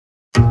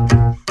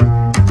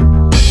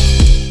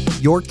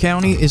York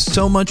County is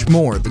so much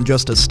more than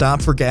just a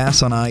stop for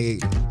gas on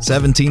I-80.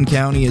 17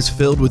 County is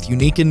filled with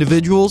unique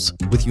individuals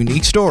with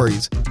unique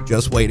stories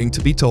just waiting to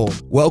be told.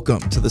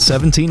 Welcome to the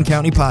 17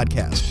 County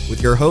Podcast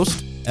with your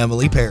host,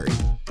 Emily Perry.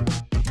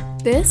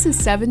 This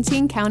is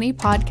 17 County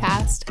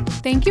Podcast.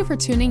 Thank you for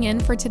tuning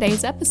in for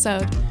today's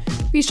episode.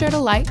 Be sure to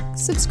like,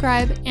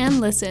 subscribe, and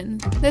listen.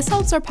 This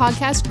helps our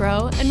podcast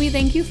grow, and we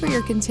thank you for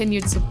your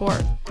continued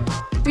support.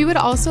 We would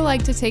also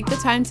like to take the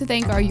time to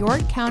thank our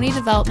York County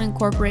Development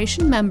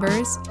Corporation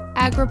members,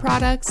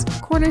 Agri-Products,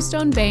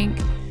 Cornerstone Bank,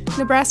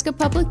 Nebraska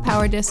Public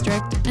Power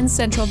District, and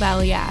Central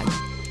Valley Ag.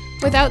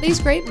 Without these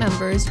great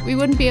members, we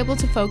wouldn't be able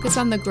to focus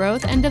on the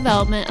growth and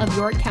development of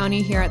York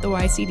County here at the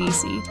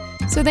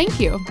YCDC. So thank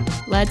you.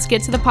 Let's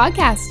get to the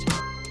podcast.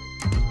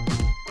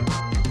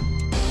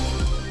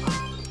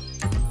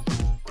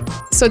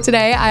 So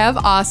today I have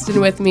Austin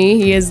with me.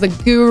 He is the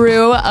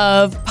guru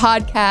of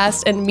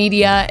podcast and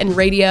media and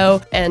radio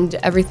and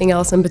everything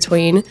else in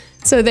between.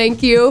 So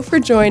thank you for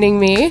joining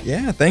me.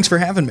 Yeah, thanks for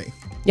having me.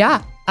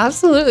 Yeah,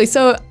 absolutely.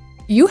 So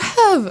you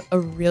have a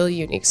really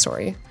unique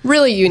story,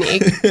 really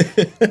unique.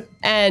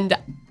 And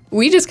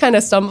we just kind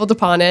of stumbled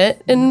upon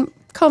it in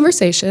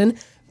conversation.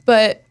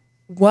 But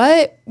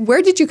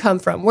where did you come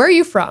from? Where are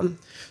you from?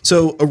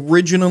 So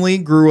originally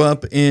grew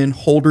up in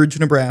Holdridge,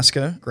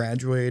 Nebraska,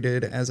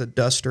 graduated as a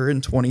duster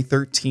in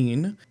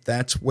 2013.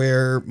 That's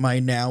where my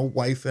now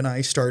wife and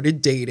I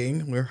started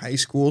dating. We were high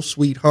school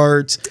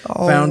sweethearts,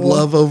 found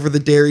love over the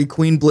Dairy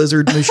Queen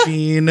Blizzard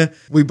machine.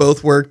 We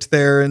both worked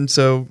there, and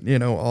so,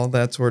 all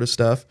that sort of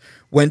stuff.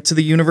 Went to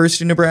the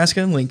University of Nebraska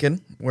in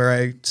Lincoln, where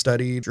I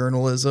studied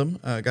journalism.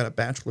 Got a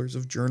bachelor's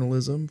of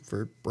journalism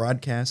for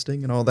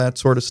broadcasting and all that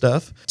sort of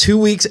stuff. 2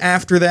 weeks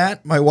after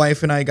that, my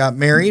wife and I got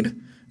married.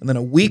 And then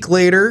a week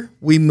later,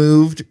 we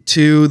moved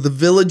to the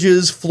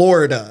Villages,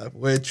 Florida,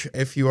 which,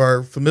 if you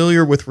are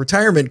familiar with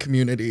retirement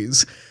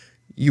communities,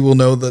 you will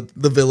know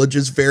the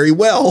Villages very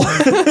well.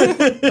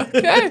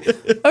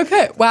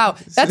 Okay. Wow.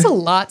 That's a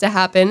lot to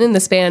happen in the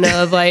span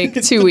of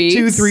like 2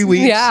 weeks. 2-3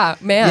 weeks. Yeah,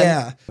 man.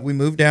 Yeah. We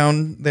moved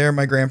down there.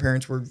 My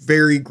grandparents were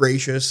very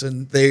gracious,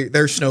 and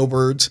they're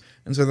snowbirds.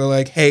 And so they're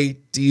like, hey,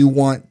 do you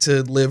want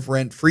to live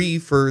rent-free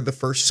for the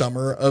first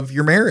summer of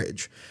your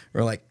marriage?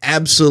 We're like,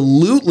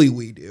 absolutely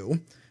we do.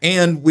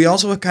 And we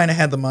also kind of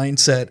had the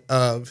mindset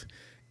of,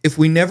 if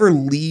we never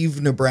leave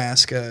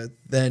Nebraska,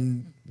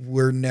 then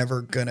we're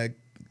never going to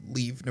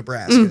leave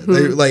Nebraska.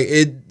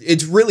 Mm-hmm.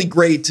 It's really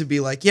great to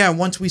be like, yeah,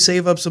 once we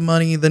save up some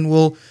money, then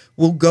we'll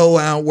go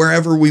out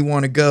wherever we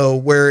want to go.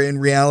 Where in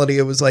reality,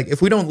 it was like,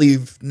 if we don't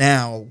leave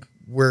now,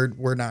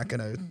 we're not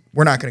gonna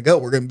go.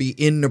 We're gonna be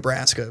in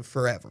Nebraska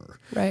forever.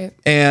 Right.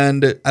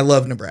 And I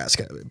love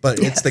Nebraska, but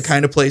It's the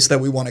kind of place that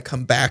we want to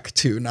come back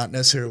to, not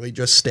necessarily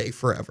just stay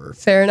forever.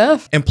 Fair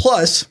enough. And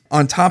plus,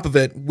 on top of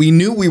it, we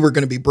knew we were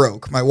going to be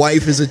broke. My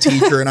wife is a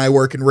teacher and I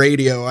work in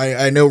radio.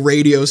 I know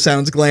radio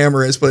sounds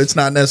glamorous, but it's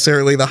not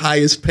necessarily the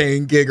highest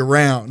paying gig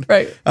around.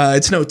 Right.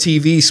 It's no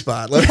TV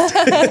spot.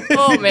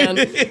 Oh, man.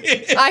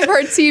 I've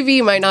heard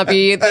TV might not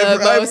be the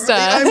most.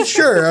 I'm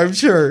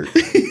sure.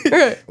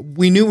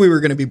 We knew we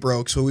were going to be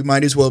broke, so we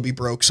might as well be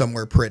broke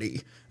somewhere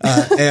pretty.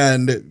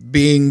 And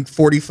being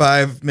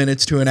 45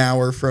 minutes to an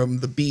hour from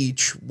the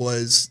beach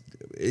was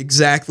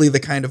exactly the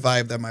kind of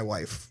vibe that my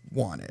wife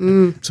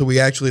wanted. So we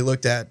actually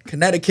looked at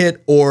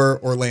Connecticut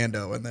or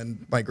Orlando, and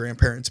then my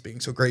grandparents,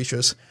 being so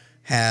gracious,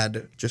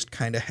 had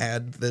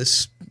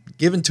this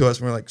given to us.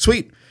 And we're like,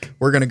 sweet,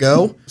 we're going to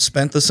go.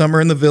 Spent the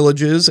summer in the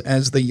Villages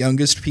as the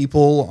youngest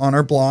people on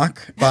our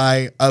block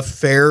by a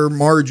fair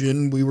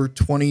margin. We were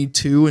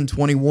 22 and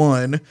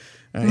 21.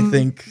 I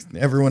think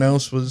everyone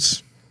else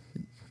was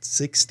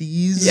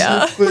 60s,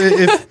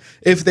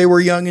 if they were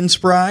young and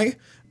spry.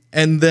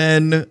 And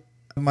then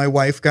my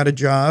wife got a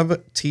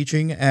job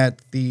teaching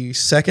at the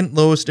second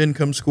lowest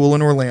income school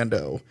in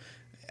Orlando.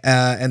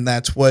 And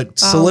that's what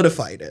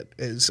solidified it.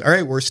 Is, all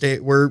right,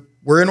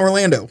 we're in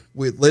Orlando.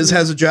 Liz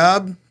has a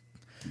job.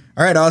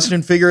 All right,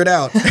 Austin, figure it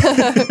out.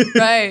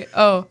 Right.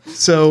 Oh.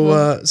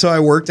 So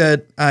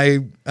I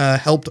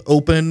helped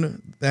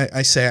open.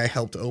 I say I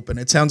helped open.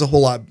 It sounds a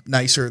whole lot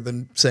nicer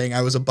than saying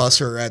I was a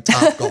busser at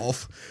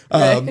Topgolf.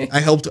 I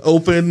helped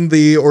open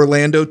the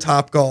Orlando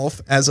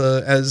Topgolf as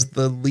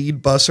the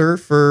lead busser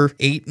for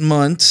 8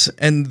 months,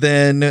 and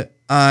then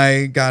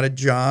I got a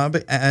job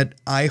at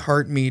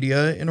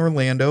iHeartMedia in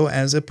Orlando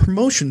as a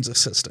promotions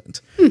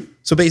assistant.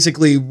 So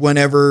basically,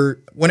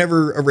 whenever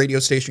a radio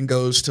station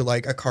goes to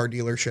like a car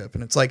dealership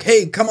and it's like,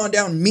 hey, come on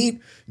down,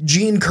 meet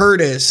Gene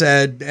Curtis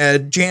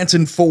at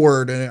Jansen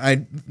Ford.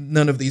 And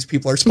none of these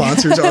people are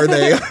sponsors, are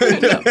they? I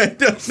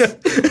don't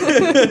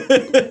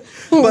know.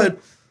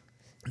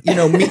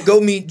 But, go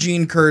meet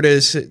Gene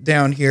Curtis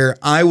down here.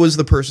 I was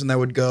the person that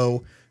would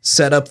go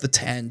set up the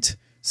tent,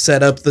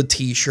 set up the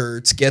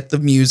T-shirts, get the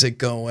music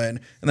going,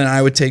 and then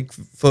I would take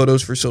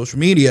photos for social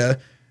media.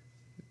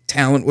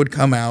 Talent would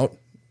come out.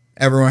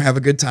 Everyone would have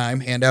a good time,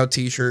 hand out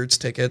T-shirts,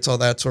 tickets, all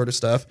that sort of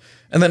stuff.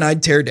 And then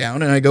I'd tear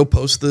down and I'd go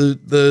post the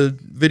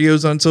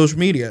videos on social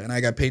media. And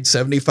I got paid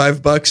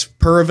 $75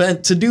 per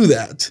event to do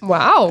that.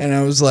 Wow. And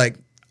I was like,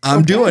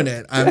 I'm doing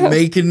it. I'm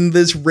making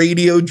this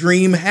radio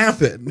dream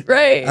happen.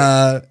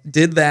 Right.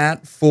 Did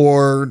that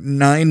for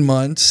 9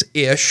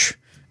 months-ish,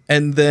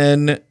 and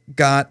then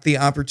got the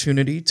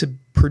opportunity to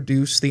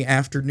produce the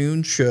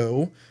afternoon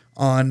show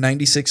on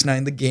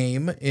 96.9 The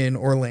Game in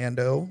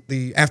Orlando,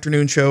 the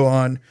afternoon show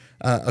on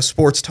a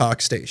sports talk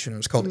station. It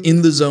was called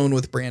In the Zone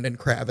with Brandon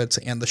Kravitz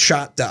and the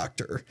Shot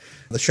Doctor.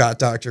 The Shot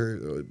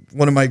Doctor,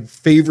 one of my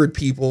favorite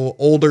people,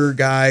 older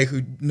guy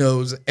who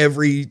knows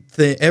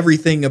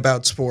everything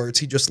about sports.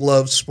 He just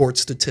loves sports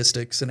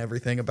statistics and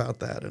everything about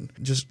that, and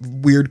just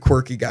weird,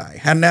 quirky guy.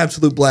 Had an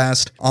absolute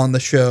blast on the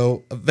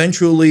show.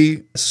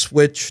 Eventually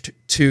switched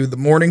to the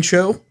morning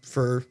show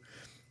for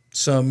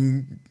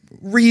some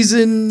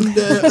reason,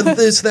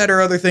 this, that,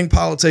 or other thing,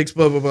 politics,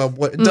 blah, blah, blah.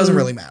 What, it doesn't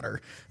really matter.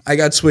 I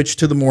got switched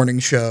to the morning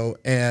show,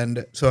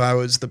 and so I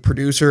was the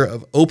producer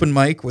of Open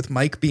Mic with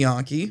Mike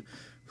Bianchi,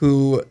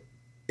 who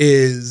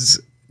is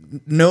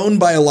known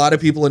by a lot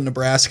of people in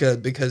Nebraska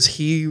because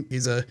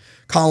he's a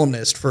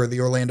columnist for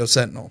the Orlando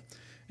Sentinel.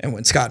 And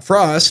when Scott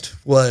Frost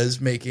was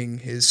making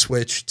his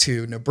switch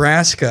to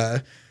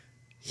Nebraska,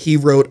 he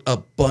wrote a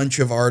bunch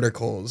of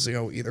articles,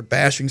 either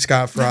bashing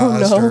Scott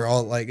Frost or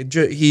all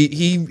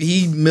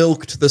he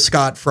milked the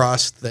Scott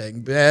Frost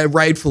thing,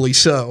 rightfully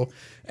so.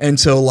 And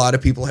so a lot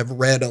of people have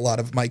read a lot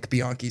of Mike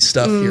Bianchi's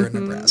stuff here in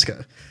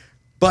Nebraska.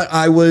 But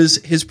I was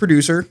his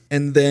producer,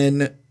 and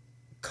then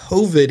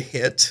COVID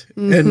hit.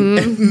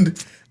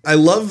 And I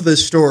love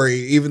this story,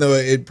 even though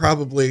it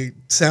probably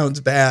sounds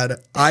bad.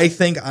 I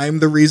think I'm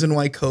the reason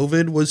why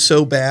COVID was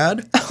so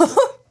bad.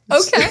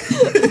 Okay.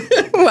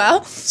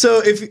 Well.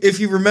 So if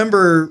you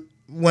remember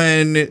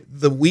when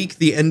the week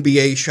the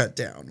NBA shut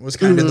down was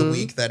kind of the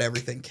week that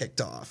everything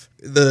kicked off.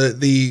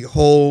 The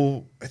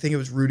whole, I think it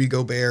was Rudy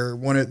Gobert,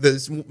 one of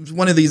these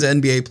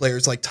NBA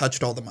players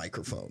touched all the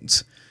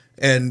microphones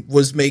and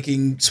was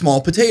making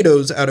small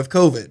potatoes out of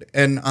COVID.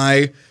 And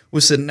I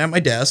was sitting at my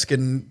desk,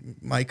 and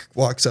Mike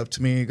walks up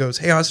to me and goes,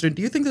 "Hey, Austin,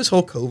 do you think this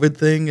whole COVID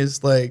thing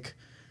is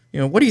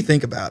what do you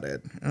think about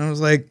it?" And I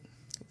was like,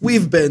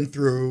 "We've been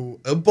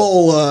through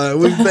Ebola.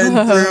 We've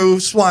been through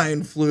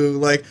swine flu.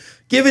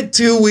 Give it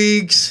 2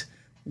 weeks.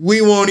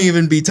 We won't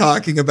even be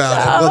talking about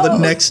it." Well, the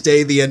next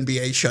day, the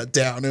NBA shut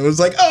down. It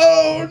was like,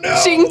 oh,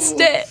 no. Jinxed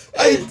it.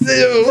 I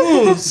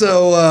do.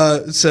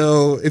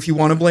 So if you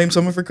want to blame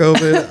someone for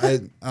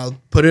COVID, I'll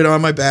put it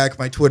on my back.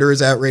 My Twitter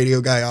is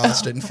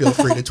 @RadioGuyAustin. Feel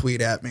free to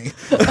tweet at me.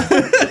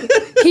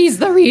 He's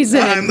the reason.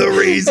 I'm the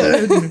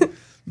reason.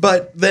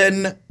 But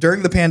then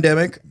during the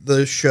pandemic,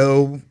 the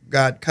show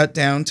got cut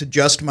down to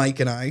just Mike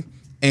and I,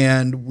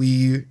 and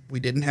we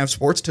didn't have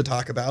sports to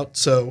talk about.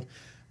 So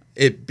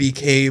it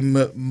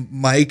became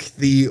Mike,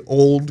 the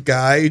old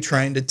guy,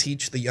 trying to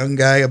teach the young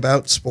guy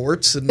about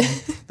sports, and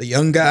the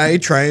young guy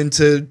trying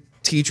to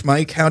teach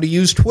Mike how to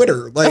use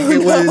Twitter.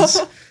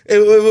 It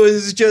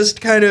was just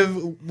kind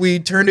of, we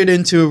turned it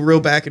into a real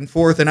back and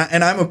forth. And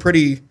I'm a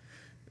pretty,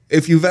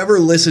 if you've ever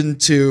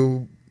listened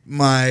to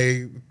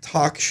my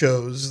talk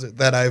shows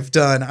that I've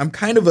done, I'm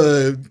kind of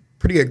a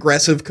pretty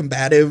aggressive,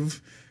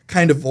 combative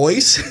kind of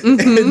voice.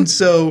 And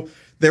so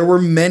there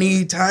were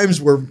many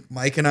times where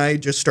Mike and I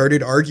just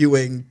started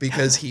arguing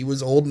because he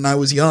was old and I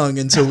was young.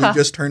 And so we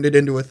just turned it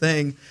into a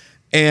thing.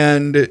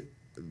 And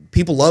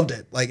people loved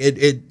it.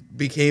 It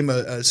became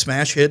a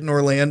smash hit in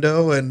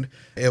Orlando. And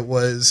it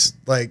was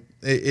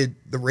the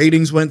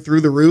ratings went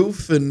through the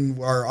roof, and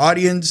our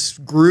audience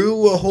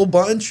grew a whole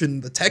bunch,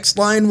 and the text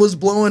line was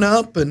blowing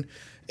up. And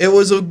it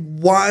was a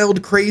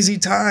wild, crazy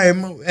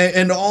time.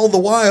 And all the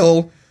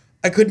while,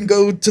 I couldn't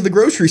go to the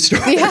grocery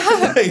store.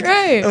 Yeah,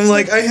 right. I'm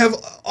I have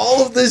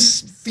all of this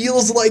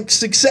feels like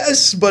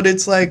success, but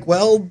it's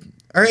well,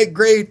 all right,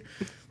 great.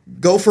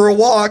 Go for a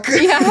walk.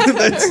 Yeah.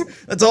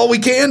 that's all we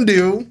can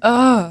do.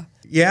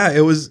 Yeah,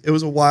 it was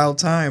a wild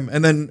time.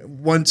 And then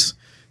once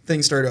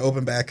things started to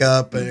open back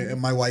up,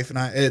 and my wife and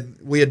I,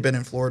 we had been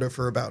in Florida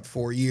for about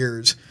 4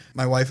 years.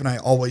 My wife and I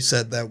always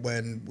said that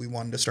when we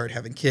wanted to start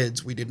having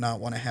kids, we did not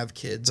want to have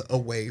kids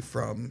away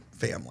from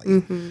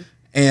family.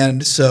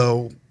 And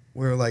so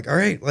we were all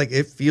right,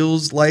 it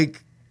feels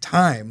like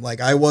time.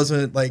 I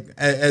wasn't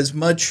as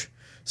much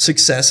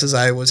success as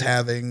I was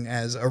having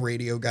as a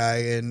radio guy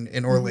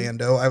in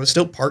Orlando. I was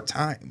still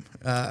part-time.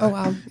 Oh,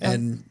 wow. Yeah.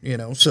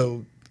 And,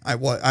 so I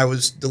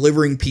was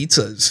delivering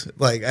pizzas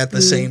at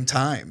the same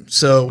time.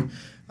 So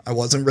I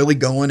wasn't really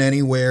going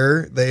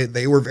anywhere.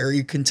 They were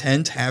very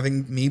content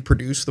having me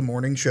produce the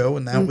morning show,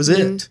 and that was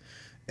it.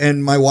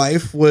 And my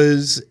wife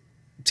was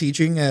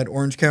teaching at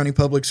Orange County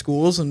Public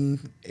Schools,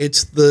 and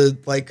it's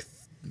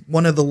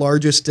one of the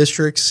largest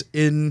districts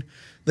in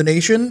the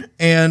nation,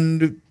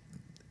 and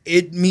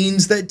it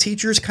means that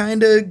teachers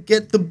kind of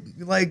get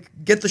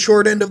the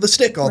short end of the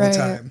stick all the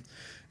time.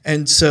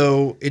 And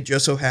so it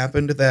just so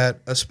happened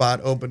that a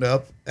spot opened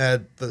up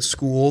at the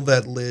school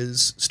that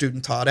Liz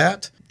student taught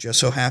at. Just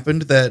so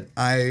happened that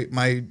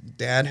my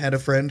dad had a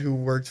friend who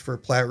worked for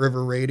Platte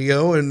River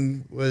Radio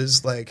and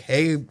was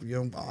hey,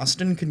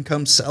 Austin can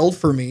come sell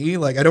for me.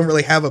 I don't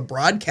really have a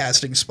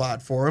broadcasting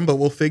spot for him, but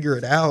we'll figure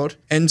it out.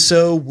 And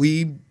so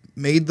we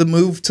made the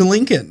move to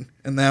Lincoln.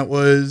 and that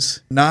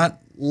was not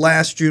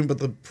last June, but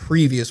the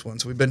previous one.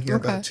 So we've been here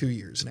about 2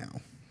 years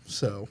now.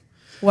 So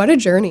what a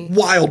journey.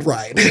 Wild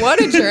ride.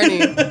 What a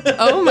journey.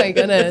 Oh my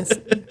goodness.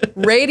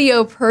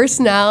 Radio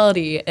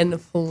personality in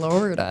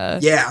Florida.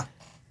 Yeah.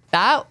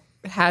 That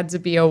had to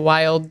be a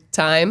wild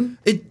time.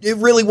 It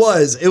really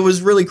was. It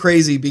was really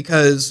crazy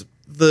because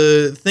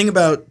the thing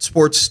about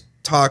sports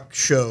talk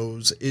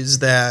shows is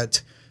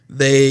that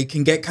they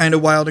can get kind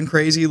of wild and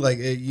crazy. Like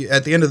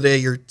at the end of the day,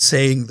 you're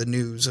saying the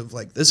news of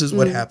like, this is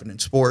what happened in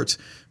sports.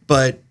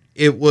 But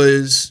it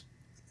was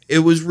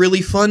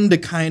really fun to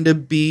kind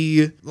of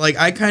be like,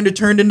 I kind of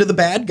turned into the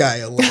bad guy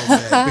a little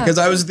bit because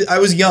I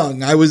was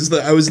young. I was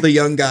the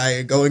young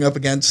guy going up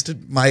against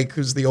Mike,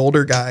 who's the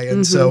older guy.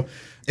 And so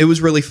it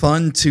was really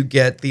fun to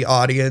get the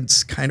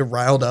audience kind of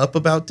riled up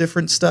about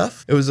different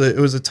stuff. It was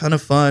a ton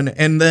of fun.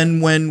 And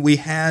then when we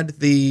had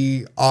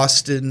the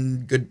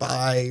Austin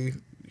Goodbye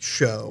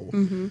show,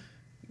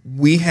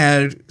 we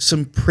had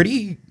some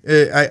pretty,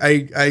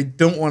 I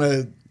don't want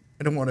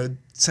to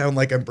sound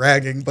like I'm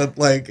bragging, but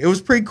like it was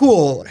pretty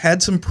cool.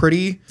 Had some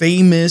pretty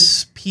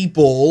famous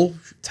people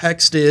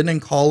text in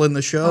and call in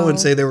the show and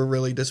say they were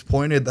really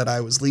disappointed that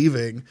I was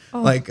leaving.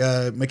 Like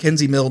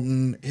Mackenzie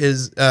Milton,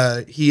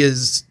 he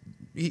is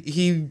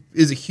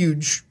a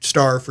huge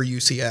star for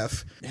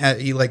UCF.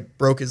 He like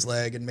broke his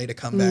leg and made a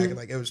comeback.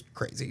 Like it was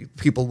crazy.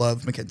 People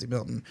love Mackenzie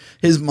Milton.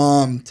 His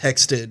mom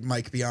texted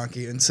Mike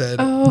Bianchi and said,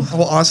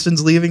 "Oh,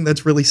 Austin's leaving.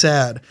 That's really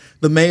sad."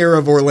 The mayor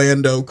of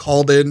Orlando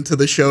called into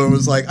the show and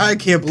was like, "I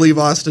can't believe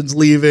Austin's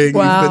leaving.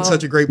 You've been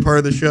such a great part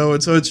of the show."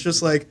 And so it's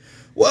just like,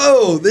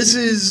 whoa, this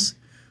is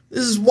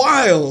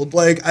wild.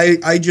 Like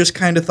I just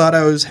kind of thought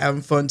I was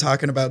having fun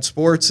talking about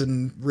sports,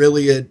 and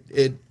really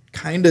it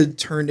kind of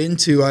turned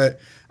into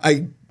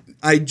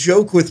I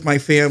joke with my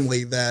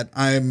family that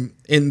I'm,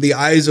 in the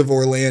eyes of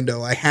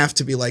Orlando, I have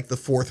to be like the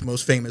fourth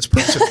most famous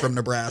person from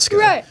Nebraska.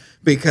 Right.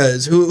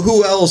 Because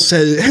who else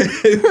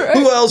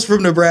who else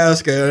from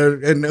Nebraska?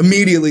 And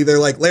immediately they're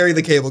like, Larry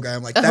the Cable Guy.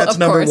 I'm like, that's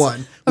number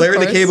one. Larry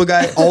the Cable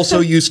Guy also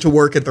used to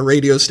work at the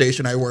radio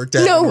station I worked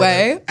at. No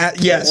way.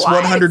 Yes,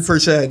 what?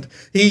 100%.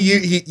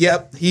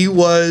 He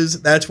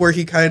was, that's where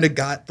he kind of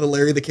got the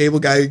Larry the Cable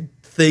Guy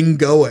thing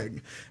going.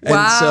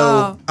 And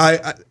so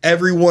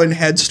everyone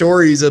had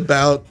stories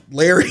about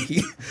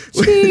Larry,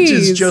 which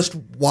is just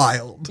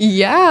wild.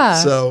 Yeah.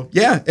 So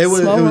yeah, it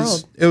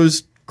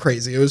was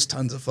crazy. It was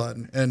tons of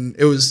fun, and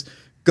it was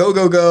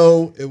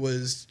go. It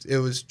was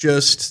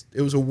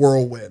a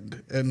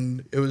whirlwind,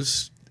 and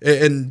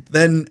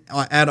then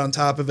add on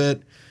top of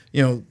it,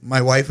 you know,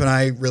 my wife and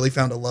I really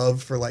found a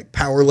love for like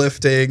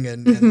powerlifting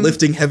and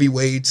lifting heavy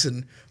weights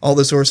and all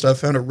this sort of stuff.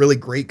 Found a really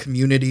great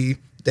community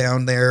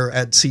down there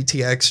at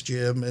CTX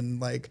gym,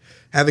 and like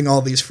having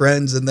all these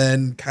friends, and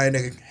then kind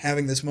of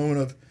having this moment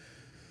of,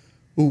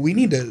 ooh, we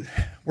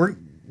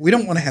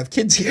don't want to have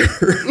kids here.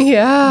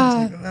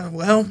 Yeah.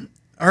 Well,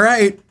 all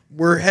right,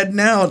 we're heading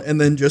out, and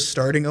then just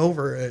starting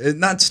over.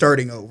 Not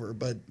starting over,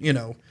 but you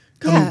know,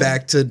 coming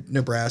back to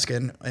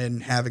Nebraska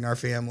and having our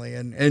family.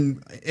 And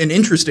an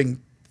interesting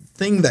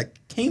thing that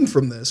came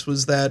from this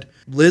was that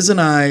Liz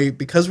and I,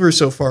 because we were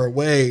so far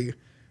away,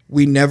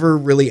 we never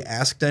really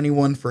asked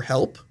anyone for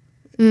help.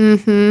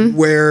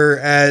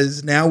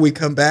 Whereas now we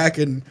come back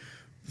and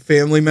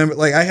family member,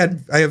 like I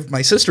have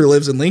my sister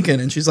lives in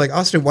Lincoln, and she's like,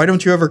 Austin, why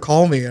don't you ever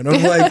call me? And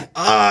I'm like,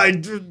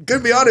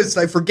 gonna be honest,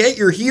 I forget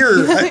you're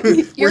here.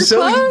 You're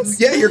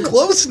close. Yeah, you're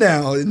close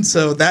now. And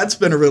so that's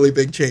been a really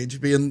big change,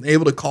 being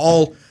able to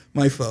call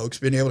my folks,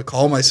 being able to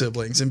call my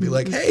siblings and be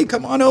like, hey,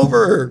 come on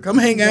over, come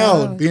hang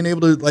out, being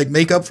able to like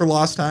make up for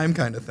lost time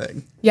kind of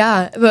thing.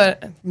 Yeah,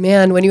 but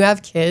man, when you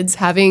have kids,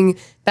 having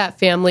that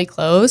family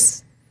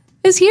close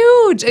is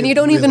huge, and you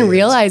don't even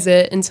realize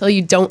it until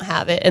you don't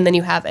have it, and then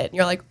you have it, and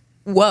you're like,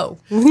 whoa.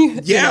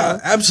 Yeah,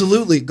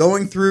 absolutely.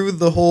 Going through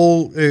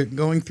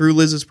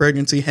Liz's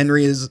pregnancy,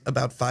 Henry is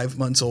about 5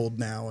 months old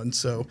now, and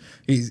so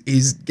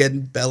he's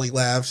getting belly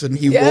laughs, and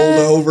he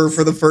rolled over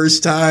for the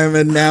first time,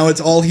 and now it's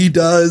all he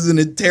does, and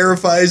it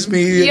terrifies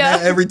me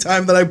every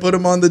time that I put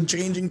him on the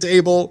changing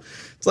table.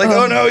 It's like,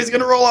 oh no, he's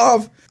gonna roll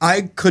off.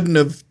 I couldn't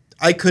have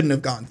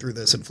gone through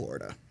this in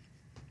Florida.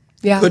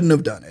 Yeah. Couldn't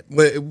have done it.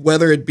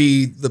 Whether it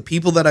be the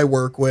people that I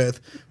work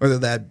with, whether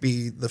that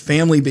be the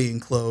family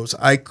being close,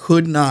 I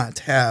could not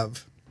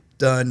have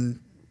done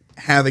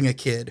having a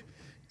kid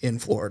in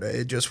Florida.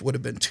 It just would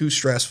have been too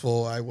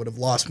stressful. I would have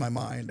lost my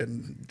mind,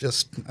 and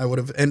I would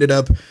have ended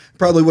up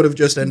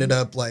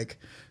like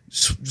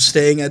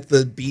staying at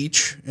the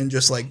beach and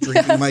just like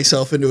drinking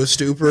myself into a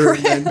stupor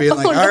and then being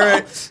like, all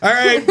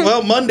right,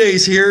 well,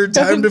 Monday's here.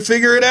 Time to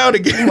figure it out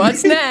again.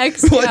 What's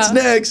next? What's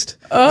next?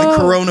 My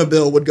Corona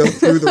bill would go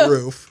through the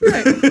roof.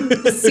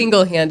 Right.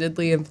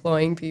 Single-handedly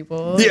employing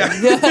people. Yeah.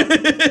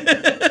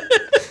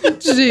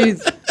 Jeez.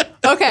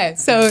 Okay,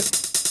 so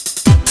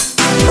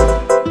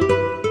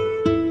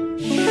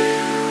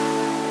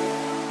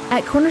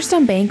at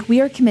Cornerstone Bank,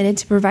 we are committed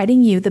to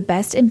providing you the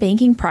best in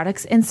banking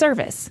products and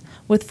service.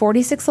 With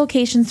 46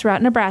 locations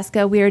throughout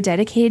Nebraska, we are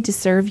dedicated to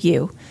serve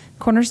you.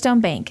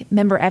 Cornerstone Bank,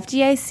 member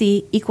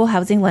FDIC, equal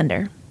housing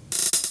lender.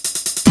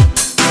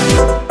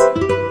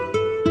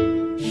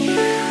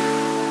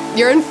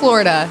 you're in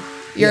Florida.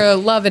 You're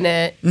loving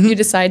it. Mm-hmm. You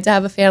decide to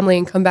have a family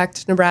and come back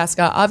to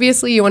Nebraska.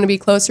 Obviously, you want to be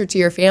closer to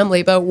your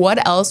family, but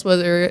what else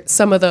were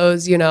some of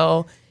those,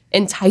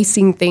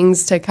 enticing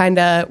things to kind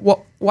of,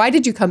 why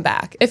did you come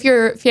back? If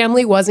your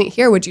family wasn't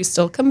here, would you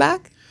still come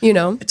back?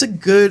 It's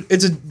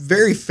a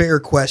very fair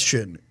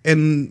question.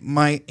 And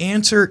my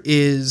answer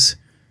is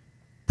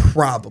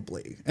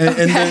probably.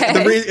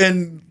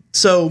 And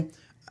so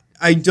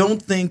I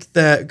don't think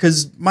that,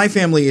 because my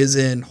family is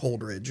in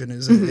Holdridge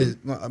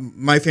and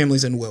my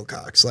family's in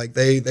Wilcox. Like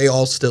they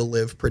all still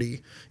live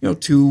pretty,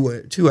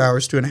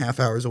 2.5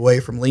 hours away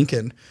from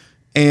Lincoln.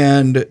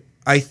 And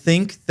I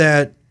think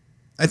the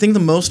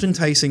most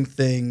enticing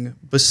thing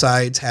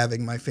besides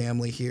having my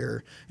family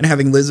here and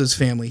having Liz's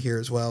family here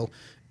as well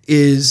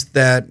is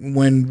that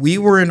when we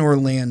were in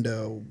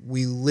Orlando,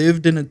 we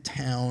lived in a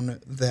town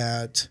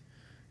that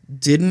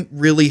didn't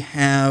really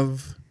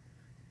have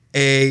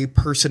a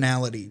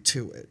personality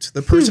to it.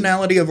 The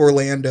personality of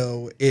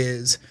Orlando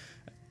is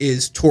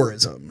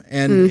tourism,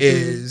 and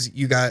is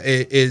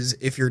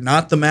if you're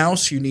not the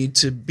mouse, you need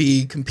to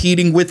be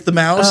competing with the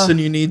mouse, and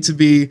you need to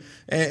be,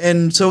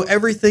 and so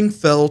everything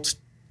felt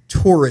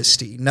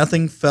touristy.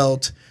 Nothing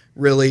felt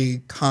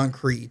really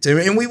concrete.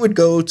 And we would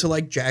go to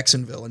like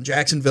Jacksonville, and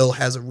Jacksonville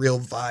has a real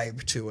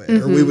vibe to it.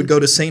 Or we would go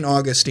to St.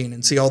 Augustine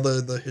and see all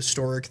the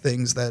historic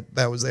things that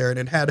was there, and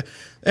it had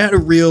a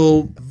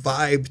real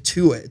vibe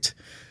to it.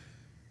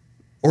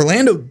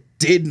 Orlando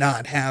did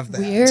not have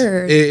that.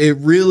 Weird. It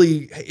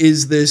really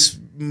is this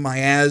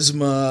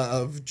miasma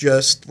of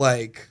just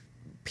like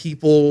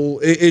people.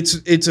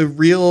 It's a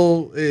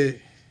real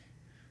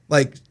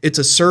it's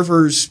a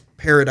server's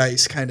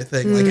paradise kind of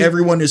thing. Like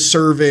everyone is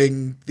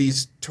serving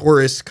these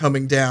tourists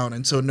coming down,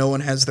 and so no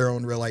one has their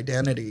own real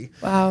identity.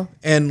 Wow.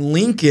 And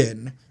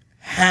Lincoln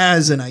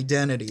has an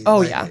identity.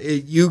 Oh,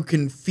 you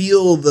can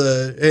feel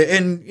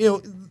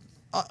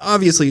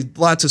obviously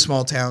lots of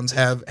small towns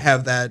have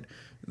that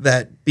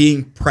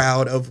being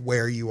proud of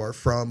where you are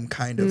from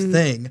kind of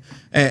thing.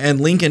 And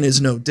Lincoln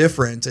is no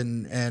different.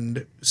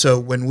 And so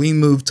when we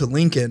moved to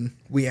Lincoln,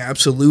 we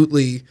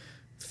absolutely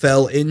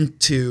fell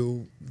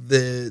into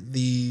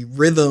the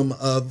rhythm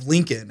of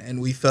Lincoln, and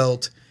we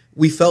felt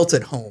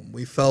at home.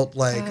 We felt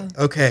like,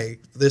 okay,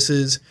 this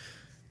is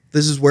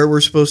where we're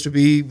supposed to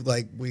be.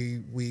 Like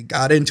we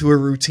got into a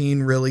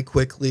routine really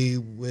quickly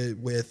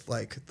with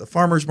like the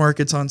farmers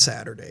markets on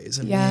Saturdays,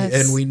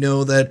 and we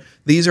know that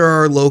these are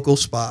our local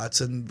spots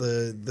and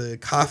the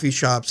coffee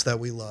shops that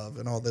we love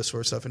and all this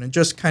sort of stuff. And it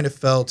just kind of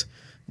felt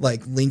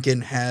like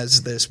Lincoln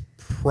has this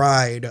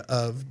pride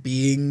of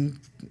being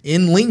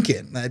in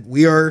Lincoln, that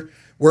we're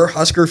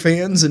Husker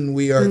fans and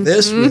we are we're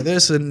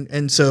this,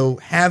 and so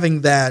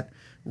having that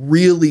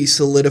really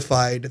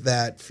solidified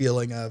that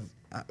feeling of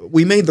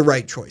we made the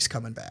right choice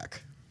coming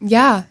back.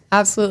 Yeah,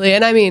 absolutely.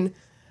 And I mean,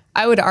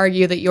 I would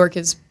argue that York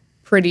is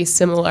pretty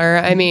similar.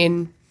 I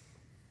mean,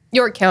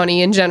 York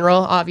County in general,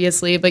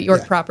 obviously, but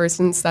York proper,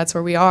 since that's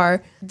where we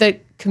are, the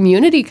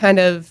community kind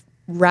of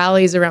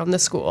rallies around the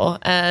school,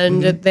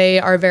 and they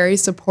are very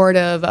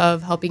supportive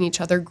of helping each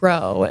other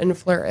grow and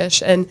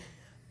flourish. And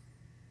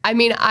I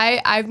mean,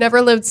 I've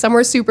never lived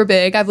somewhere super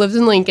big. I've lived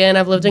in Lincoln.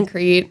 I've lived in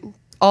Crete.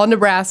 All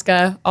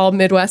Nebraska, all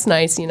Midwest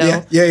nice,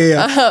 Yeah.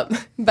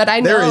 But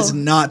I know there is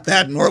not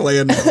that in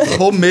Orlando. The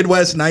whole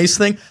Midwest nice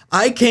thing.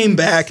 I came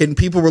back and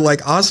people were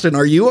like, "Austin,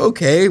 are you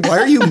okay? Why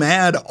are you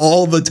mad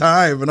all the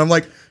time?" And I'm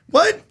like,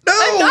 "What? No,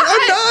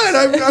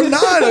 I'm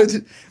not.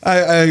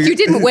 You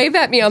didn't wave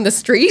at me on the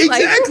street,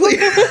 exactly."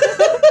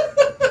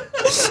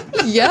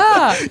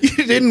 Yeah.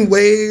 You didn't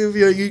wave.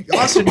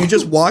 Austin, you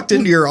just walked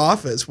into your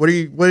office. What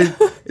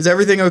is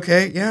everything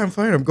okay? Yeah, I'm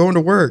fine. I'm going to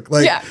work.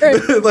 Like,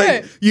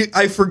 right.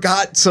 I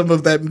forgot some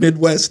of that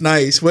Midwest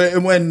nice.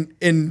 When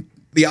in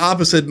the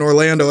opposite in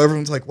Orlando,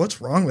 everyone's like, "What's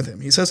wrong with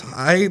him? He says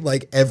hi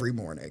like every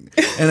morning."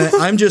 And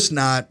I'm just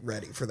not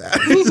ready for that.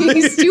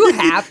 He's too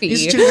happy.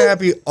 He's too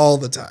happy all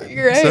the time.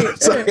 You're right. So,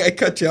 sorry, I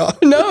cut you off.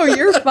 No,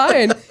 you're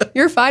fine.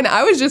 You're fine.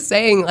 I was just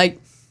saying, like,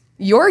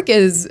 York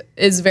is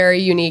very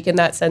unique in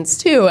that sense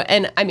too.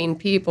 And I mean,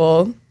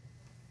 people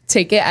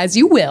take it as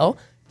you will,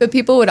 but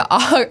people would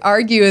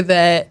argue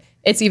that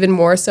it's even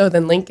more so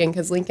than Lincoln,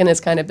 because Lincoln is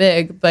kind of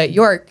big, but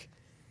York,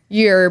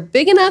 you're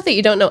big enough that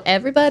you don't know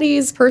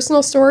everybody's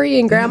personal story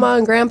and grandma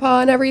and grandpa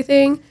and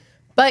everything,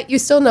 but you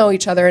still know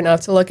each other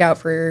enough to look out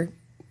for,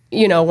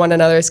 one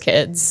another's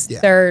kids. Yeah.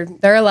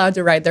 They're allowed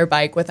to ride their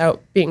bike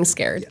without being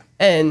scared. Yeah.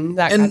 And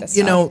that kind of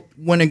stuff.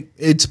 When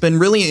it's been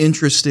really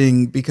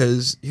interesting,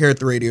 because here at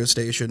the radio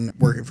station,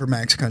 working for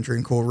Max Country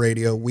and Cool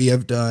Radio, we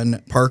have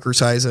done, Parker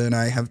Siza and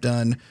I have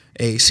done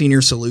a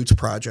senior salutes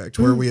project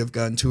where we have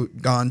gone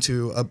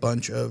to a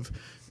bunch of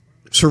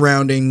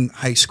surrounding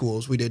high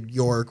schools. We did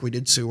York, we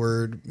did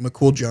Seward,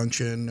 McCool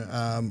Junction,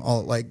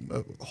 all like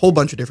a whole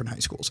bunch of different high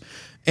schools.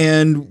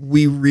 And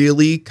we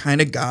really kind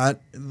of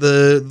got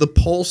the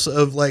pulse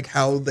of like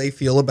how they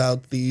feel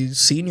about these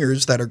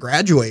seniors that are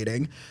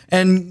graduating,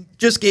 and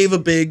just gave a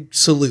big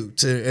salute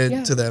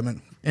to them.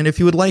 And And if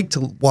you would like to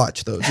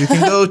watch those, you can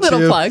go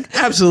Little to plug.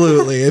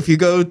 Absolutely. If you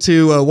go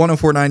to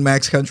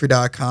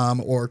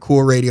 1049maxcountry.com or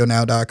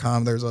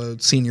coolradionow.com, there's a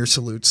senior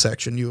salute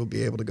section. You will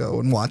be able to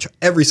go and watch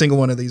every single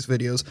one of these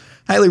videos.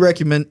 Highly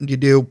recommend you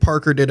do.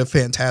 Parker did a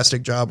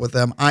fantastic job with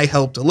them. I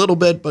helped a little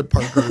bit, but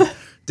Parker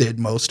did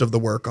most of the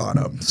work on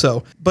them.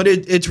 So, but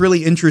it's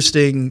really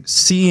interesting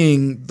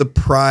seeing the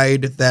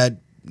pride that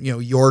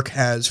York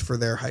has for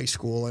their high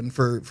school and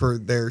for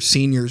their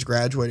seniors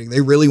graduating.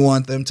 They really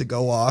want them to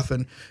go off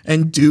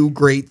and do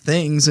great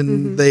things,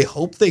 and they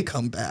hope they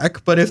come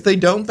back. But if they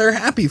don't, they're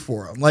happy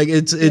for them. Like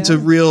it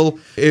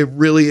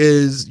really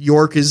is.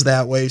 York is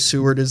that way.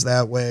 Seward is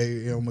that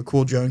way.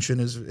 McCool Junction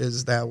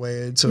is that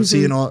way. And so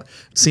seeing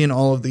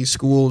all of these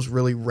schools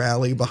really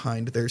rally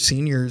behind their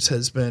seniors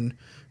has been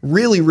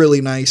really,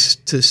 really nice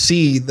to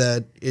see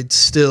that it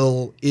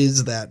still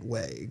is that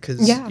way.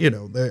 Because,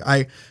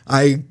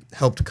 I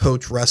helped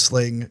coach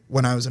wrestling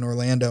when I was in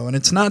Orlando, and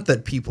it's not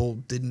that people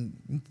didn't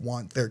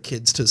want their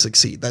kids to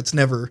succeed. That's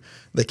never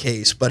the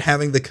case. But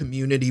having the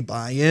community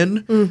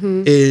buy-in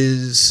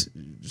is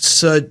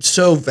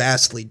so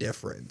vastly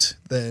different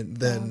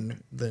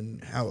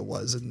than how it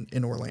was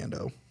in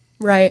Orlando.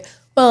 Right.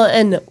 Well,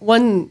 and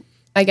one,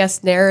 I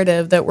guess,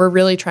 narrative that we're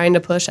really trying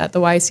to push at the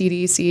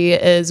YCDC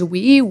is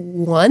we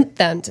want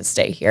them to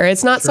stay here.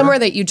 It's not somewhere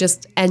that you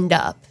just end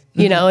up.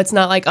 It's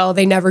not like, oh,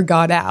 they never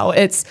got out.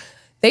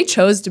 They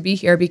chose to be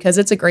here because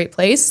it's a great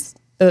place.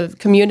 The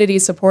community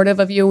is supportive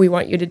of you. We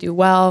want you to do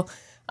well.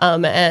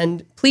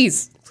 And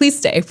please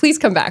stay. Please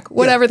come back.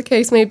 Whatever the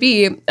case may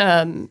be,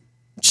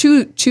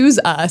 choose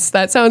us.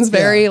 That sounds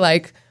very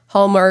like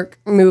Hallmark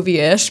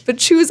movie-ish, but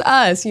choose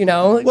us, we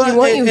want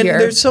you here.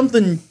 There's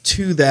something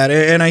to that.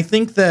 And I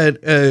think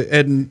that,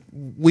 and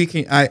we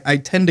can, I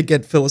tend to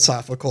get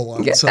philosophical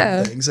on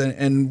some things.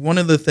 And one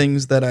of the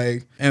things that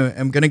I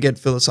am going to get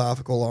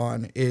philosophical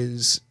on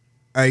is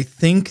I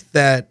think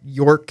that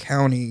York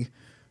County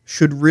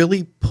should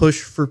really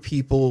push for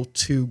people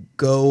to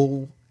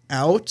go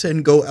out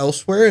and go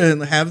elsewhere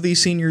and have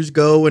these seniors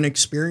go and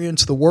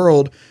experience the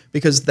world,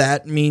 because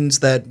that means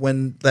that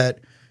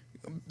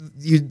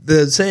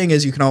the saying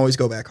is you can always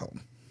go back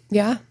home.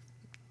 Yeah.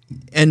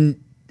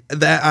 And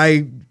that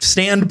I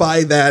stand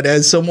by that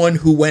as someone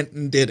who went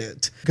and did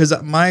it, because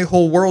my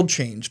whole world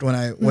changed when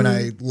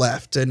I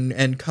left,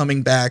 and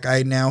coming back,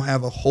 I now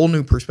have a whole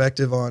new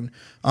perspective on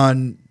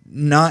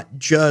not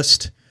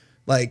just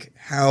like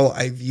how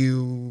I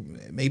view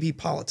maybe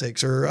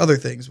politics or other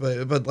things,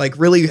 but like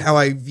really how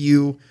I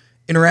view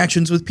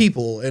interactions with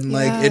people. And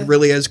like it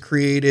really has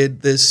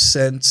created this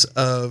sense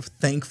of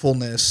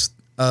thankfulness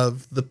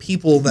of the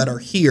people that are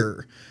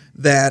here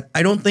that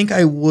I don't think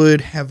I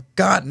would have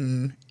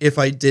gotten if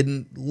I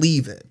didn't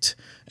leave it.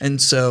 And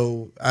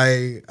so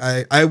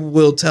I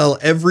will tell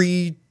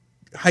every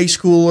high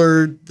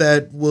schooler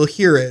that will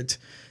hear it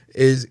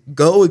is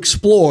go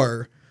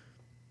explore,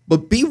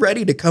 but be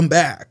ready to come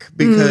back,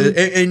 because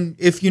and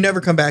if you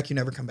never come back, you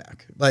never come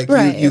back. Like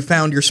you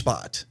found your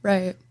spot.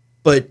 Right.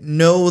 But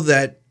know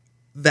that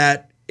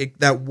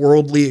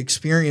worldly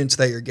experience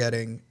that you're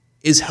getting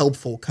is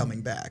helpful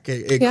coming back.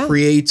 It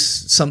creates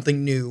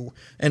something new,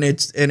 and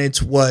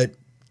it's what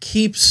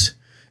keeps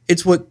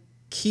the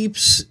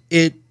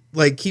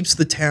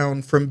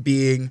town from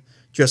being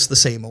just the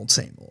same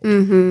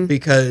old.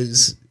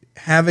 Because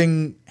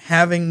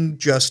having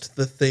just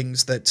the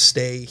things that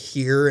stay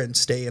here and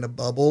stay in a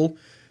bubble,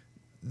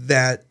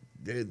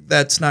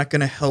 that's not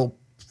going to help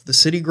the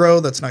city grow.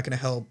 That's not going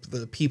to help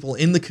the people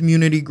in the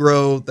community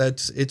grow.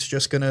 It's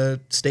just going to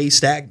stay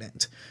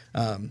stagnant.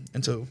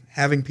 And so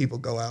having people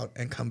go out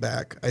and come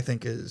back, I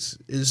think is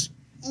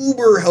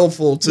uber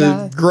helpful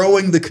to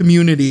growing the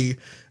community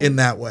in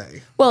that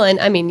way. Well, and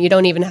I mean, you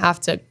don't even have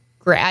to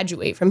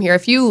graduate from here.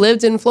 If you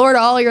lived in Florida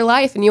all your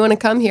life and you want to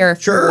come here,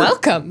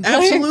 welcome.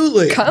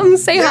 Absolutely. Like, come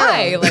say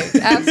hi. Like,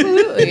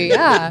 absolutely.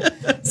 Yeah.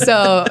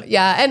 So,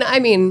 and I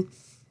mean,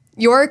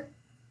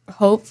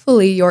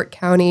 hopefully York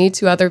County,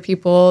 to other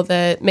people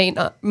that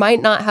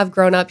might not have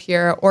grown up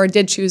here or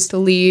did choose to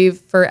leave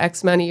for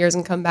X amount of years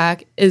and come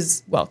back,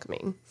 is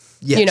welcoming.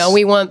 Yes.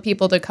 We want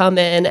people to come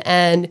in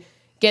and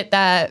get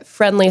that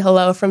friendly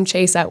hello from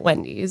Chase at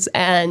Wendy's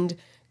and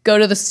go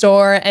to the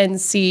store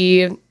and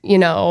see,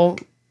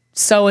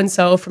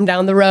 so-and-so from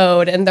down the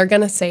road, and they're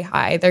going to say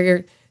hi.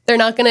 They're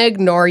not going to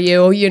ignore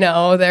you.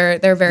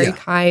 They're very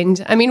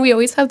kind. I mean, we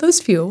always have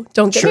those few,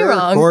 don't get me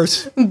wrong. Of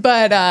course.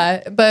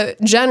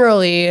 But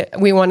generally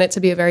we want it to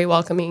be a very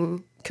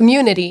welcoming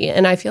community.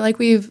 And I feel like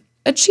we've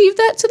achieved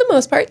that to the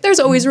most part. There's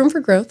always room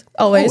for growth.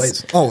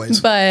 Always.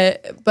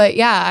 But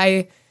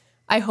yeah,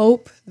 I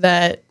hope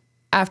that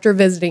after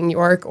visiting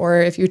York,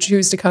 or if you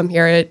choose to come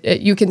here,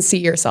 you can see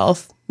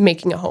yourself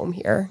making a home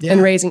here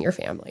and raising your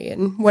family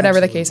and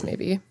whatever the case may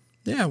be.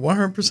 Yeah,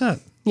 100%.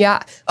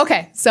 Yeah.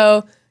 Okay.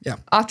 So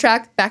off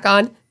track, back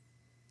on.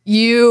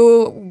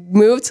 You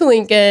moved to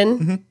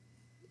Lincoln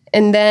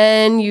and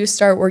then you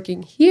start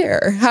working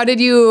here. How did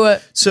you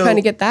kind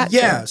of get that?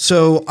 Yeah.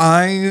 So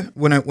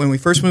when we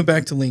first moved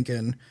back to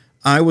Lincoln,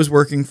 I was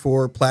working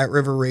for Platte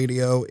River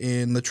Radio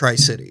in the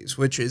Tri-Cities,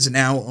 which is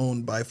now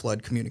owned by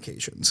Flood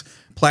Communications.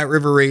 Platte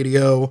River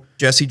Radio,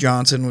 Jesse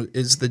Johnson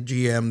is the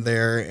GM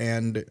there,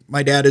 and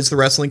my dad is the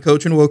wrestling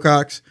coach in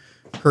Wilcox.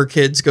 Her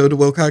kids go to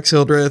Wilcox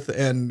Hildreth,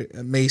 and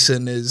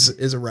Mason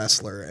is a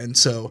wrestler. And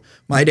so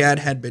my dad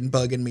had been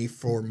bugging me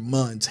for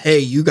months. Hey,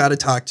 you got to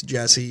talk to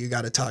Jesse. You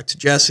got to talk to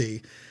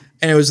Jesse.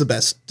 And it was the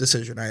best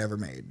decision I ever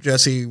made.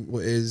 Jesse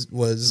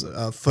was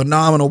a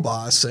phenomenal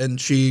boss, and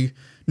she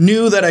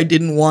knew that I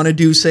didn't want to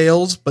do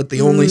sales, but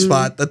the only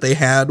spot that they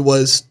had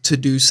was to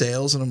do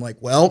sales. And I'm like,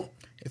 well,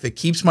 if it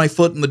keeps my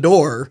foot in the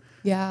door,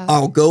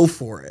 I'll go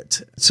for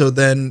it. So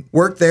then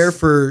worked there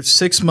for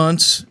 6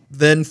 months.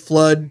 Then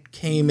Flood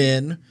came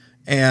in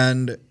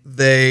and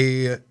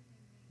they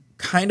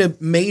kind of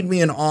made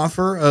me an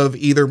offer of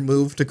either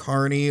move to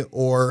Kearney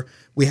or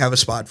we have a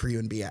spot for you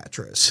in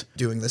Beatrice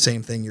doing the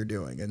same thing you're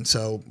doing. And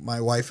so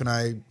my wife and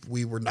I,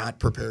 we were not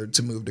prepared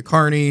to move to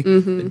Kearney.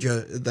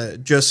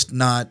 Just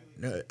not,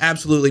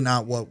 absolutely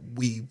not what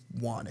we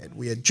wanted.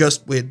 We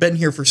had been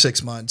here for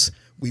 6 months.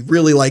 We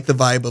really like the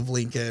vibe of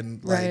Lincoln.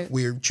 Like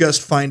we're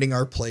just finding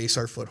our place,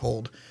 our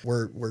foothold.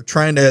 We're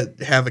trying to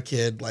have a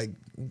kid. Like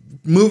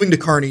moving to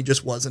Kearney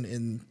just wasn't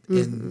in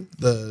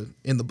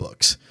the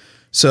books.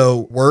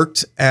 So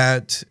worked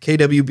at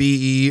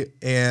KWBE,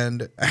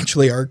 and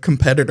actually our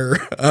competitor,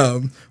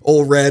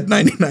 Old Red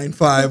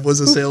 99.5, was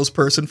a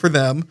salesperson for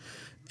them,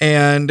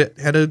 and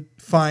had a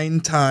fine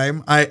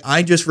time.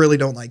 I just really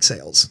don't like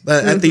sales.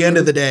 At the end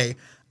of the day,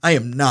 I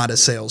am not a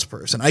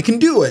salesperson. I can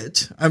do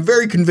it. I'm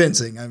very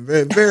convincing. I'm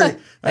very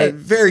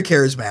very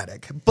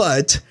charismatic.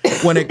 But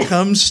when it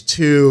comes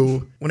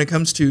to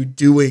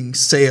doing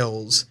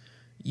sales,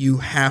 you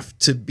have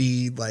to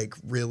be like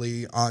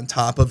really on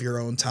top of your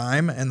own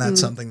time, and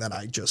that's something that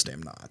I just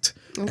am not.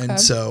 Okay. And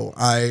so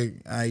I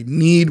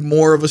need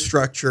more of a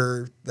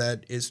structure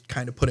that is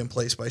kind of put in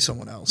place by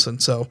someone else.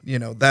 And so,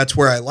 that's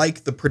where I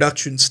like the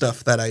production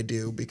stuff that I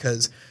do,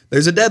 because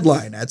there's a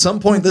deadline. At some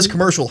point this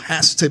commercial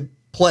has to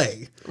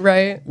play.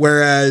 Right.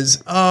 Whereas,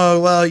 there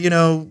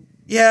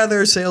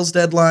are sales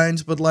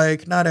deadlines, but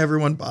like not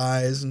everyone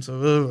buys, and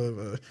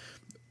so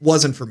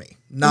wasn't for me.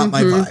 Not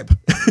my vibe.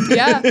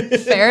 Yeah,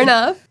 fair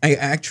enough.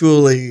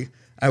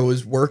 I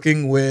was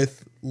working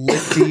with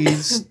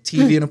Lifty's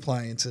TV and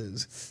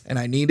appliances, and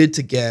I needed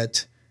to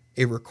get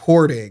a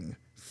recording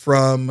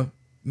from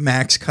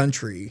Max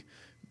Country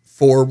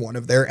for one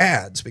of their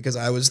ads because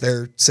I was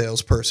their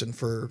salesperson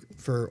for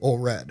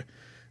Old Red.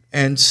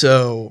 And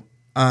so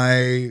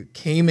I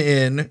came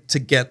in to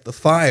get the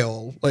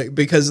file,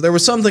 because there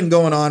was something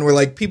going on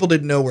where people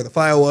didn't know where the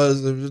file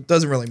was. It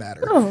doesn't really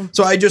matter. Oh.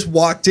 So I just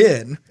walked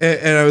in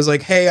and I was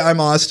like, "Hey, I'm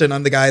Austin.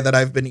 I'm the guy that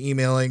I've been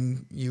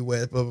emailing you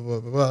with." Blah blah blah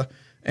blah blah.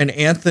 And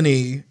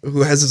Anthony,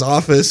 who has his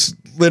office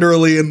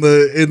literally in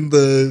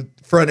the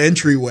front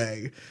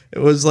entryway, it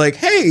was like,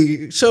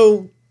 "Hey,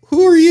 so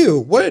who are you?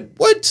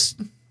 What's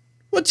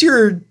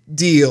your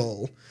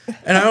deal?"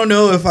 And I don't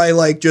know if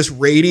I just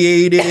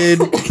radiated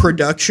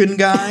production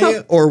guy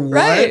or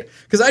what.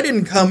 Because I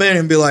didn't come in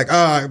and be like,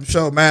 "Oh, I'm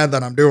so mad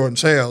that I'm doing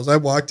sales." I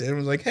walked in and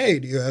was like, "Hey,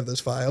 do you have this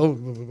file?"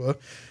 Blah, blah, blah.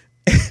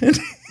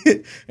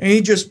 And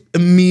he just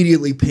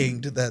immediately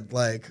pinged that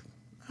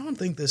I don't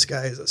think this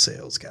guy is a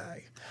sales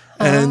guy.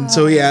 And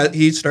so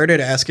he started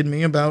asking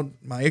me about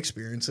my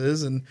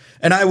experiences, and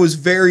I was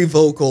very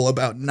vocal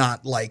about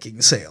not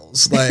liking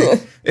sales.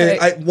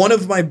 One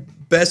of my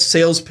best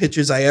sales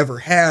pitches I ever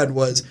had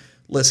was,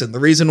 "Listen, the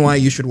reason why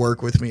you should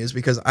work with me is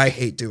because I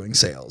hate doing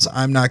sales.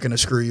 I'm not going to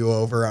screw you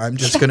over. I'm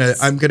just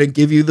I'm going to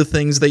give you the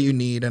things that you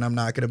need, and I'm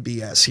not going to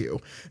BS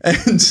you."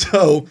 And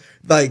so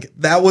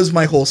that was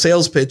my whole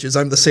sales pitch, is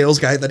I'm the sales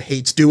guy that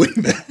hates doing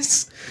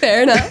this.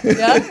 Fair enough.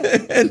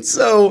 Yeah. And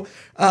so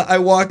I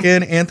walk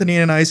in, Anthony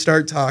and I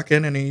start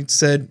talking, and he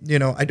said,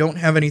 "I don't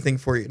have anything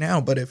for you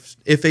now, but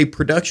if a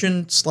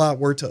production slot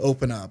were to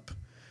open up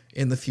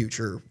in the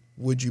future,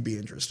 would you be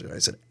interested?" I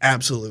said,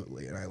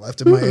 "Absolutely." And I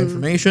left him my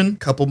information. A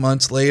couple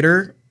months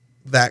later,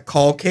 that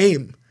call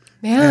came.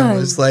 Man. And it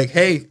was like,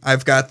 "Hey,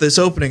 I've got this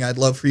opening. I'd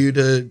love for you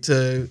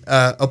to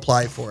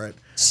apply for it."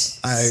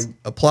 I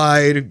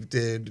applied,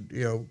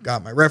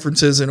 got my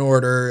references in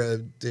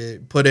order,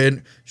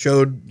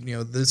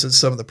 showed, this is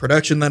some of the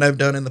production that I've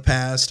done in the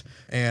past,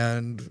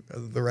 and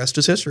the rest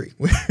is history.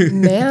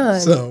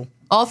 Man. So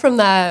all from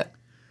that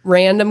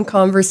random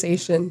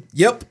conversation.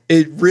 Yep.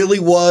 It really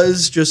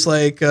was just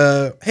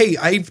 "Hey,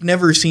 I've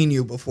never seen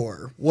you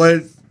before.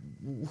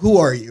 Who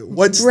are you?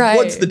 What's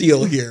the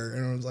deal here?"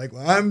 And I was like,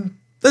 "Well, I'm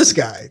this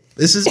guy.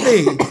 This is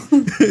me."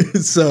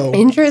 So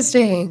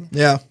interesting.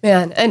 Yeah.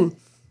 Man. And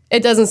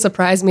it doesn't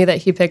surprise me that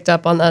he picked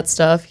up on that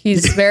stuff.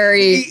 He's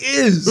very he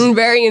is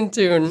very in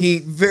tune. He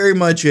very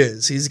much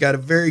is. He's got a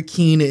very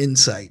keen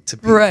insight to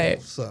people. Right.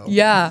 So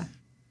yeah.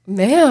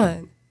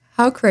 Man.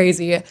 How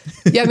crazy.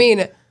 Yeah, I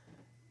mean,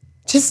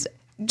 just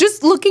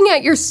looking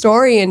at your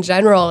story in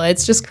general,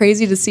 it's just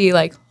crazy to see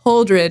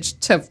Holdridge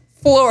to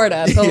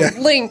Florida to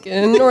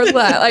Lincoln, North.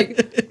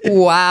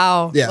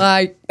 Wow.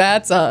 Yeah.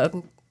 That's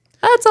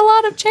That's a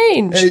lot of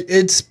change.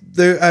 It's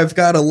there. I've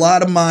got a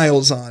lot of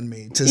miles on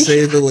me, to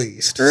say the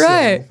least.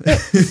 Right.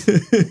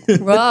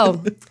 So.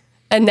 Wow.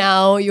 And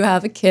now you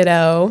have a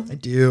kiddo. I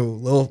do.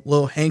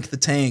 Little Hank the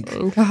Tank.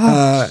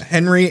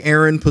 Henry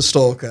Aaron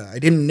Pistulka. I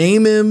didn't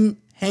name him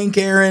Hank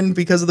Aaron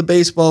because of the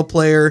baseball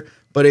player,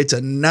 but it's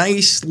a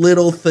nice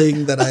little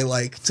thing that I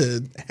like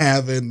to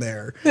have in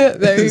there. Yeah,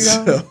 there you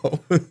go.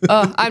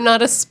 I'm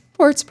not a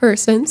sports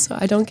person, so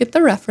I don't get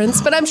the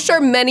reference, but I'm sure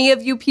many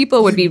of you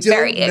people would be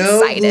very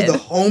excited. Know who the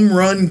home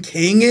run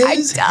king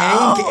is?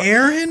 I don't. Hank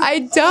Aaron? I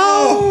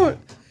don't.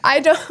 I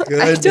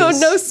don't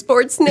know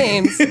sports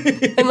names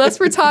unless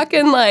we're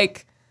talking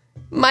like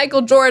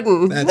Michael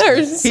Jordan.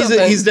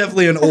 He's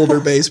definitely an older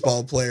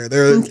baseball player.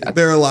 There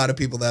are a lot of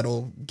people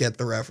that'll get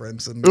the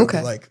reference and be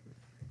like,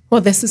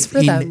 well, this is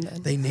for them.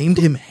 Then. They named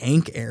him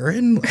Hank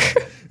Aaron.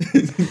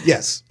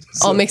 Yes,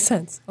 all makes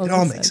sense. It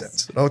all makes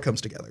sense. It all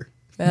comes together.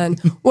 Man,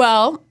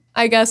 well,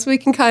 I guess we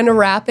can kind of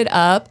wrap it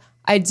up.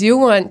 I do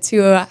want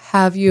to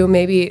have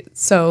you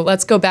so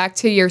let's go back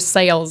to your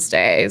sales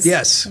days.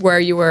 Yes. Where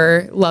you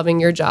were loving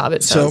your job,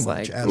 it sounds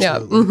like.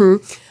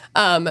 Absolutely.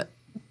 Yeah.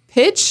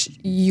 Pitch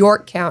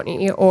York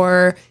County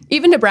or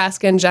even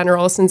Nebraska in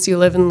general, since you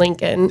live in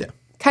Lincoln. Yeah.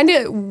 Kind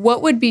of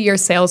what would be your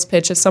sales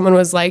pitch if someone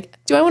was like,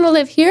 do I want to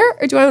live here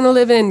or do I want to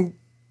live in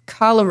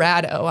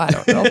Colorado? I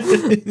don't know.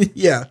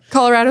 Yeah.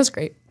 Colorado's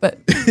great, but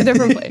a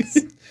different place.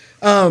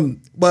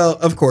 Well,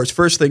 of course,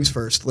 first things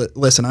first.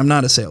 Listen, I'm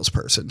not a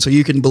salesperson, so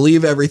you can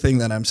believe everything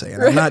that I'm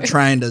saying. I'm not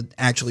trying to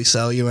actually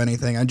sell you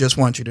anything. I just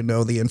want you to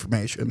know the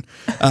information,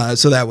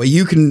 so that way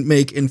you can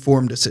make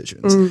informed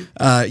decisions.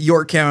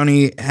 York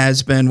County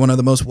has been one of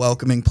the most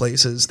welcoming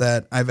places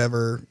that I've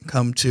ever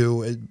come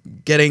to.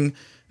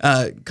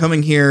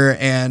 Coming here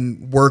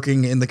and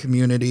working in the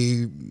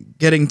community,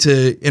 getting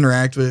to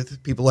interact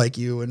with people like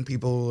you and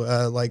people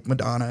like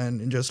Madonna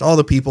and just all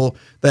the people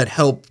that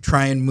help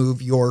try and move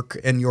York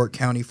and York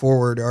County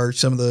forward are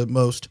some of the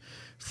most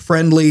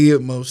friendly,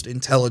 most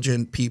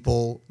intelligent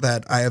people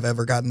that I have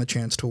ever gotten the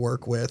chance to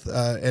work with.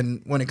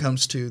 And when it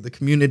comes to the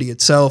community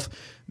itself,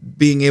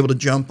 being able to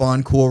jump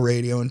on cool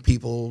radio and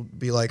people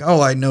be like, oh,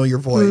 I know your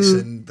voice,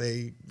 and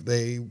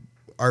they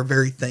are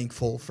very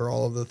thankful for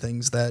all of the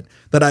things that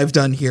I've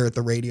done here at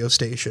the radio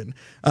station.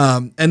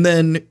 And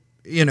then,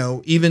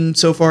 even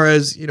so far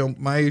as,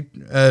 my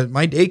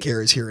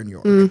daycare is here in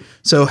York.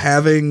 So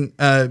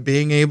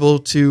being able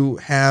to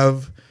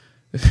have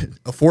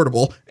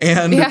affordable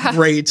and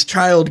great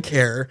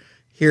childcare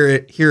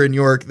here in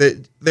York,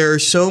 that there are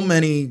so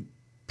many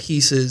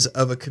pieces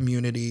of a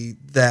community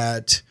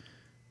that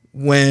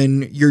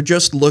when you're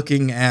just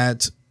looking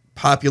at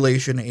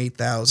population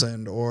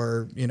 8,000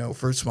 or,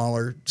 for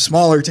smaller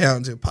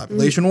towns,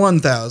 population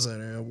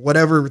 1,000,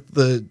 whatever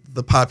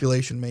the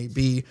population may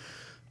be,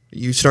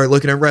 you start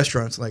looking at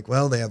restaurants like,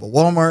 well, they have a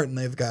Walmart and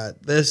they've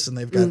got this and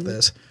they've got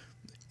this.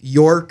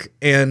 York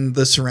and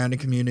the surrounding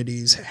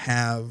communities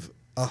have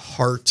a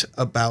heart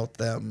about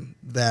them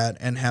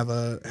and have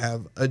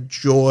a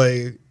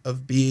joy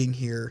of being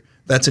here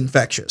that's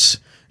infectious.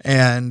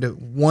 And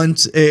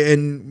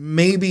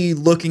maybe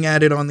looking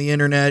at it on the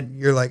internet,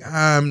 you're like,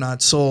 I'm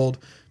not sold.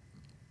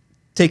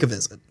 Take a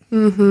visit.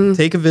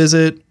 Take a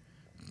visit.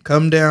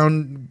 Come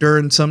down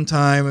during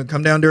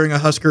a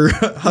Husker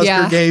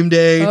game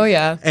day. Oh,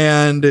 yeah.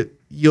 And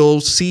you'll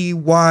see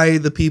why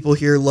the people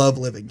here love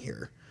living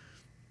here.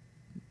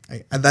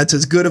 That's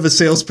as good of a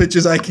sales pitch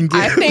as I can give.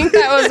 I think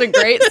that was a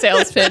great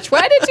sales pitch.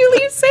 Why did you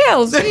leave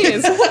sales?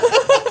 Jeez.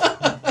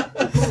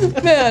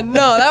 Man,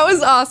 no, that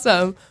was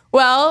awesome.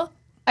 Well,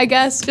 I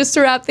guess just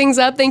to wrap things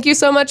up, thank you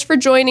so much for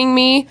joining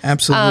me.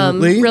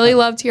 Absolutely. Really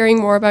loved hearing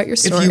more about your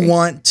story. If you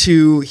want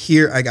to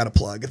hear, I got to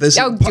plug. Do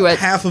it.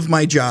 Half of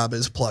my job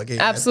is plugging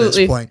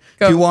Absolutely. At this point.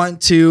 Go. If you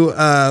want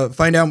to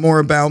find out more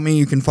about me,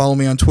 you can follow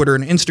me on Twitter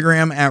and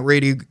Instagram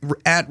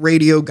at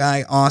Radio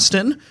Guy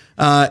Austin.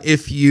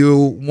 If you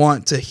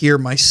want to hear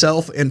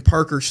myself and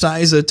Parker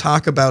Siza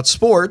talk about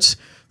sports,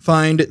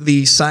 find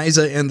the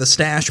Siza and the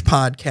Stash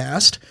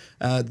podcast.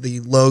 The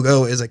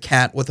logo is a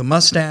cat with a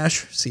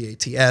mustache,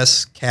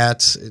 CATS,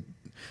 cats.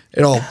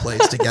 It all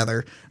plays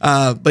together.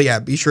 But yeah,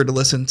 be sure to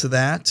listen to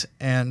that.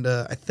 And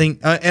I think,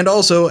 and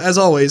also, as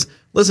always,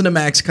 listen to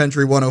Max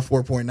Country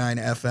 104.9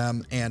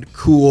 FM and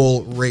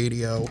Cool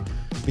Radio,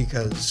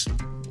 because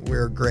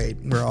we're great.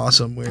 We're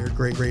awesome. We're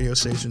great radio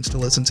stations to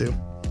listen to.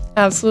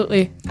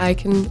 Absolutely. I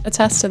can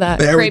attest to that.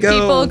 There great we go.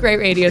 People, great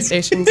radio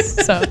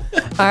stations. So,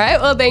 all right.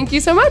 Well, thank you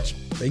so much.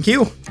 Thank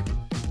you.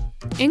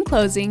 In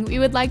closing, we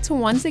would like to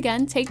once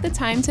again take the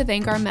time to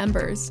thank our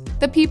members,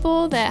 the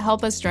people that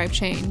help us drive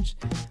change.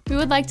 We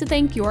would like to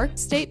thank York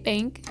State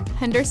Bank,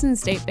 Henderson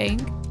State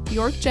Bank,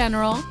 York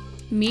General,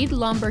 Meade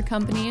Lumber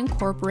Company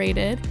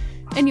Incorporated,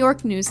 and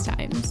York News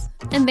Times.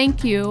 And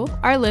thank you,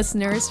 our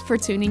listeners, for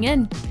tuning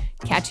in.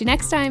 Catch you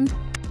next time.